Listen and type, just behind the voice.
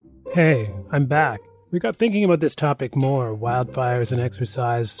Hey, I'm back. We got thinking about this topic more, wildfires and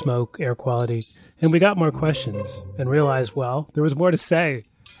exercise, smoke, air quality, and we got more questions and realized, well, there was more to say.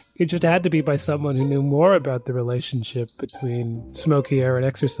 It just had to be by someone who knew more about the relationship between smoky air and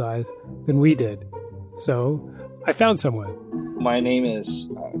exercise than we did. So I found someone. My name is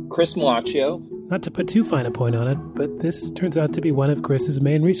Chris Malaccio. Not to put too fine a point on it, but this turns out to be one of Chris's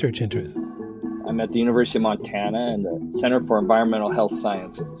main research interests. I'm at the University of Montana in the Center for Environmental Health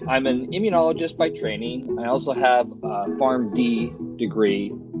Sciences. I'm an immunologist by training. I also have a PharmD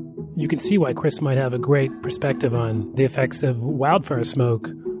degree. You can see why Chris might have a great perspective on the effects of wildfire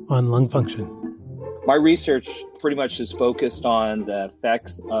smoke on lung function. My research pretty much is focused on the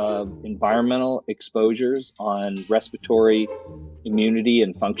effects of environmental exposures on respiratory immunity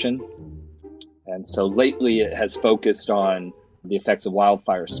and function. And so lately it has focused on the effects of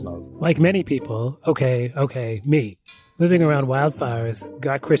wildfire smoke. Like many people, me, living around wildfires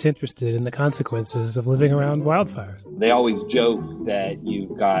got Chris interested in the consequences of living around wildfires. They always joke that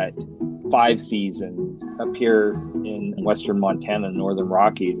you've got 5 seasons up here in western Montana and northern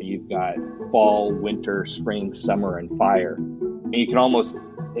Rockies. You've got fall, winter, spring, summer, and fire. And you can almost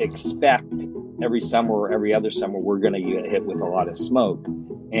expect every summer or every other summer we're going to get hit with a lot of smoke.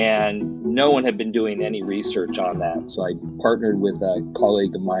 And no one had been doing any research on that. So I partnered with a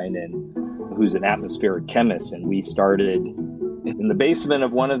colleague of mine who's an atmospheric chemist, and we started in the basement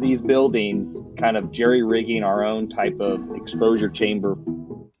of one of these buildings, kind of jerry-rigging our own type of exposure chamber.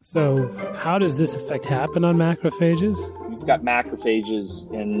 So how does this effect happen on macrophages? We've got macrophages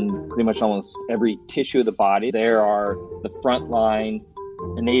in pretty much almost every tissue of the body. There are the frontline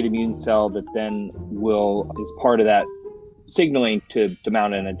innate immune cell that then is part of that signaling to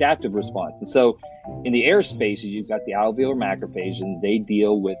mount an adaptive response. And so in the air spaces, you've got the alveolar macrophage, and they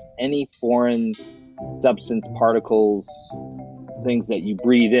deal with any foreign substance, particles, things that you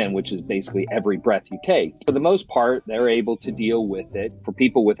breathe in, which is basically every breath you take. For the most part, they're able to deal with it. For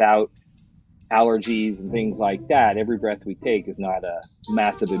people without allergies and things like that, every breath we take is not a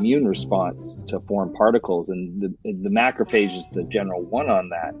massive immune response to foreign particles. And the macrophage is the general one on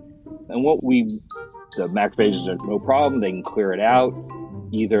that. And the macrophages are no problem. They can clear it out.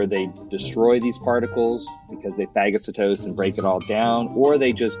 Either they destroy these particles because they phagocytose and break it all down, or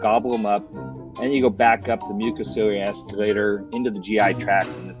they just gobble them up, and you go back up the mucociliary escalator into the GI tract,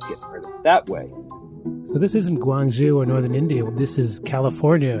 and it's getting rid of it that way. So this isn't Guangzhou or northern India. This is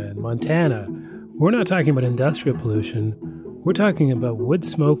California and Montana. We're not talking about industrial pollution. We're talking about wood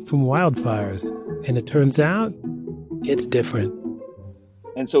smoke from wildfires. And it turns out it's different.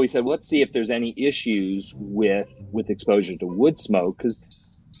 And so we said, let's see if there's any issues with exposure to wood smoke, because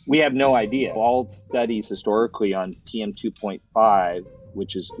we have no idea. All studies historically on PM 2.5,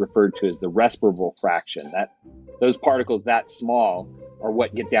 which is referred to as the respirable fraction, that those particles that small are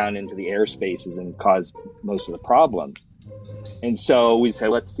what get down into the air spaces and cause most of the problems. And so we said,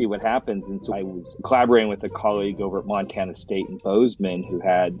 let's see what happens. And so I was collaborating with a colleague over at Montana State in Bozeman who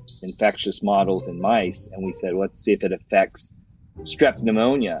had infectious models in mice. And we said, let's see if it affects strep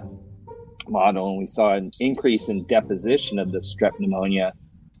pneumonia model, and we saw an increase in deposition of the strep pneumonia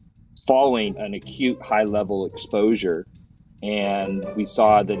following an acute high-level exposure, and we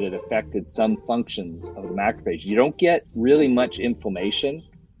saw that it affected some functions of the macrophage. You don't get really much inflammation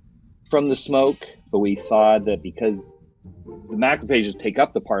from the smoke, but we saw that because the macrophages take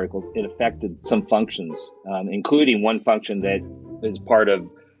up the particles, it affected some functions, including one function that is part of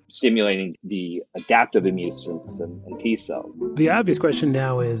stimulating the adaptive immune system and T cells. The obvious question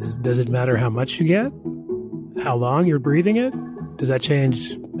now is, does it matter how much you get? How long you're breathing it? Does that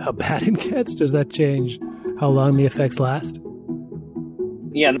change how bad it gets? Does that change how long the effects last?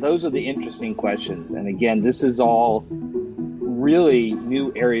 Yeah, those are the interesting questions. And again, this is all really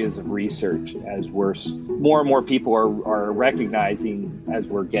new areas of research as more and more people are recognizing, as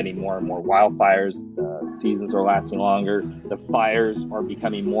we're getting more and more wildfires, the seasons are lasting longer, the fires are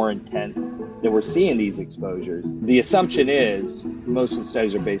becoming more intense, that we're seeing these exposures. The assumption is, most of the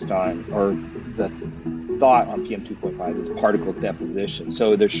studies are based on, or the thought on PM 2.5 is particle deposition.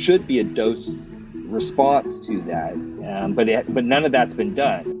 So there should be a dose response to that, but none of that's been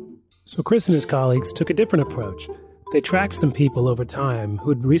done. So Chris and his colleagues took a different approach. They tracked some people over time who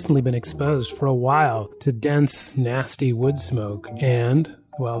had recently been exposed for a while to dense, nasty wood smoke, and,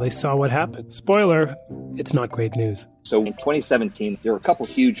 well, they saw what happened. Spoiler, it's not great news. So in 2017, there were a couple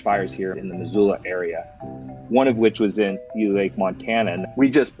huge fires here in the Missoula area, one of which was in Sea Lake, Montana. And we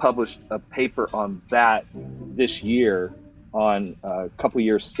just published a paper on that this year on a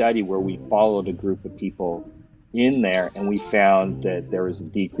couple-year study where we followed a group of people in there, and we found that there was a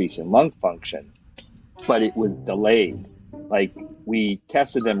decrease in lung function, but it was delayed. Like, we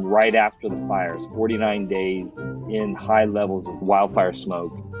tested them right after the fires, 49 days in high levels of wildfire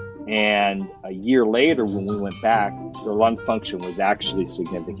smoke. And a year later, when we went back, their lung function was actually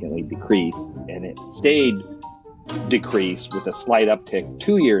significantly decreased. And it stayed decreased with a slight uptick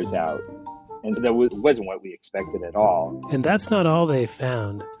 2 years out. And that wasn't what we expected at all. And that's not all they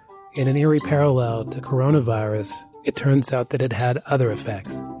found. In an eerie parallel to coronavirus, it turns out that it had other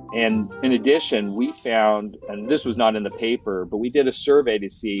effects. And in addition, we found, and this was not in the paper, but we did a survey to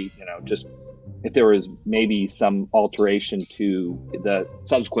see, just if there was maybe some alteration to the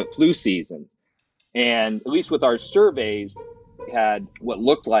subsequent flu season. And at least with our surveys, we had what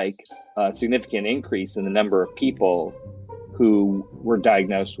looked like a significant increase in the number of people who were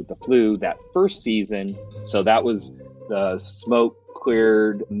diagnosed with the flu that first season. So that was the smoke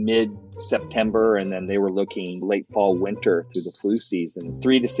cleared mid-September, and then they were looking late fall, winter through the flu season.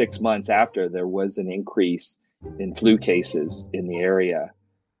 3 to 6 months after, there was an increase in flu cases in the area.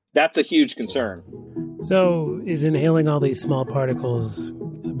 That's a huge concern. So is inhaling all these small particles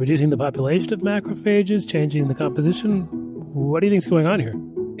reducing the population of macrophages, changing the composition? What do you think is going on here?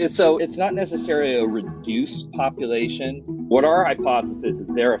 So it's not necessarily a reduced population. What our hypothesis is,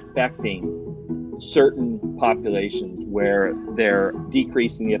 they're affecting certain populations where they're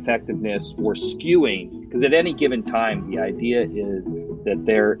decreasing the effectiveness or skewing, because at any given time, the idea is that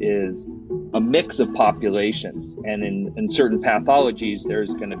there is a mix of populations, and in certain pathologies,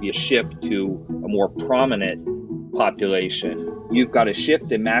 there's going to be a shift to a more prominent population. You've got a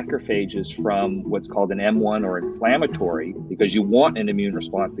shift in macrophages from what's called an M1 or inflammatory, because you want an immune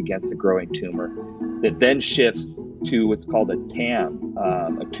response against a growing tumor, that then shifts to what's called a TAM,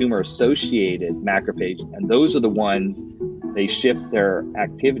 a tumor-associated macrophage. And those are the ones, they shift their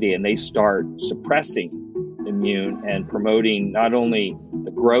activity and they start suppressing immune and promoting not only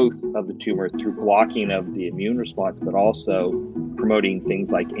the growth of the tumor through blocking of the immune response, but also promoting things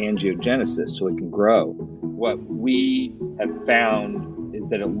like angiogenesis so it can grow. What we have found is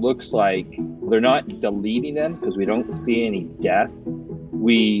that it looks like they're not deleting them because we don't see any death.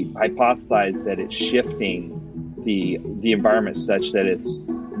 We hypothesize that it's shifting the environment such that it's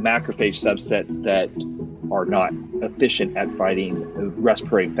macrophage subsets that are not efficient at fighting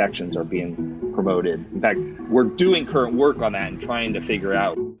respiratory infections are being promoted. In fact, we're doing current work on that and trying to figure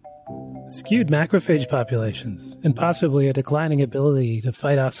out skewed macrophage populations and possibly a declining ability to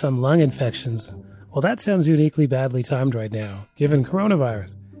fight off some lung infections. Well, that sounds uniquely badly timed right now, given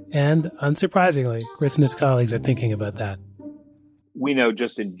coronavirus. And unsurprisingly, Chris and his colleagues are thinking about that. We know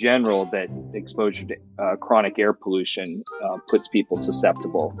just in general that exposure to chronic air pollution puts people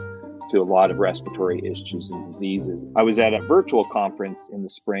susceptible to a lot of respiratory issues and diseases. I was at a virtual conference in the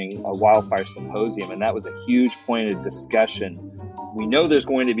spring, a wildfire symposium, and that was a huge point of discussion. We know there's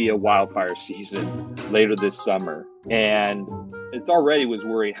going to be a wildfire season later this summer, and it's already was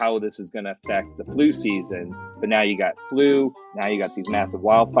worried how this is going to affect the flu season. But now you got flu, now you got these massive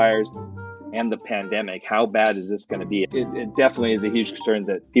wildfires, and the pandemic. How bad is this going to be? It definitely is a huge concern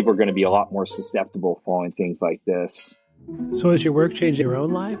that people are going to be a lot more susceptible following things like this. So has your work changed your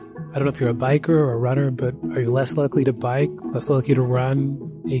own life? I don't know if you're a biker or a runner, but are you less likely to bike, less likely to run?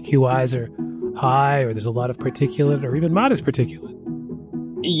 AQIs are high, or there's a lot of particulate or even modest particulate?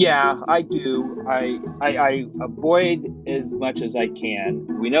 Yeah, I do. I avoid as much as I can.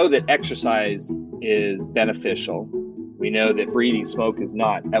 We know that exercise is beneficial. We know that breathing smoke is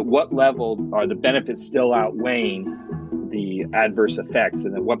not. At what level are the benefits still outweighing the adverse effects?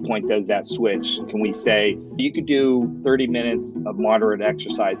 And at what point does that switch? Can we say you could do 30 minutes of moderate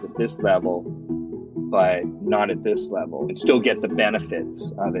exercise at this level, but not at this level, and still get the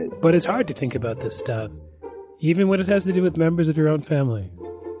benefits of it? But it's hard to think about this stuff, even when it has to do with members of your own family.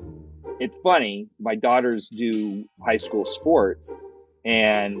 It's funny, my daughters do high school sports,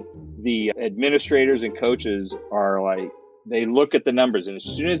 and the administrators and coaches are like, they look at the numbers, and as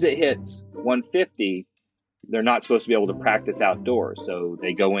soon as it hits 150, they're not supposed to be able to practice outdoors. So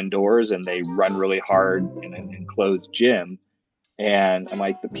they go indoors and they run really hard in an enclosed gym. And I'm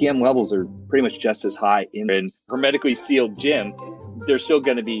like, the PM levels are pretty much just as high in a hermetically sealed gym. They're still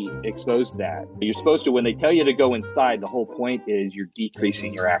going to be exposed to that. You're supposed to, when they tell you to go inside, the whole point is you're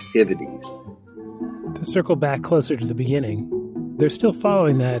decreasing your activities. To circle back closer to the beginning, they're still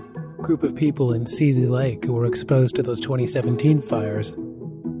following that group of people in Seeley Lake who were exposed to those 2017 fires.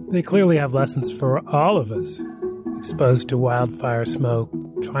 They clearly have lessons for all of us, exposed to wildfire smoke,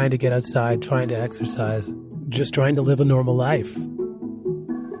 trying to get outside, trying to exercise, just trying to live a normal life.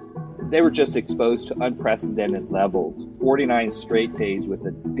 They were just exposed to unprecedented levels, 49 straight days with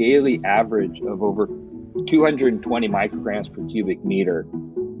a daily average of over 220 micrograms per cubic meter,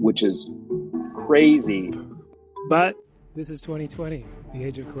 which is crazy. But This is 2020, the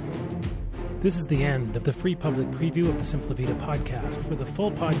age of This is the end of the free public preview of the Simpla Vita podcast. For the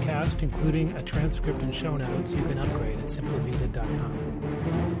full podcast, including a transcript and show notes, you can upgrade at simplavita.com.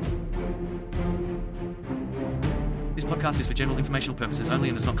 This podcast is for general informational purposes only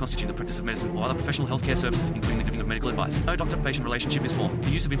and does not constitute the practice of medicine or other professional healthcare services, including the giving of medical advice. No doctor-patient relationship is formed.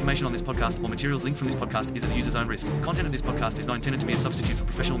 The use of information on this podcast or materials linked from this podcast is at the user's own risk. Content of this podcast is not intended to be a substitute for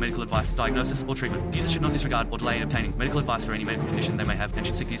professional medical advice, diagnosis, or treatment. Users should not disregard or delay in obtaining medical advice for any medical condition they may have and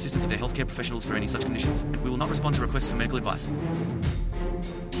should seek the assistance of their healthcare professionals for any such conditions. We will not respond to requests for medical advice.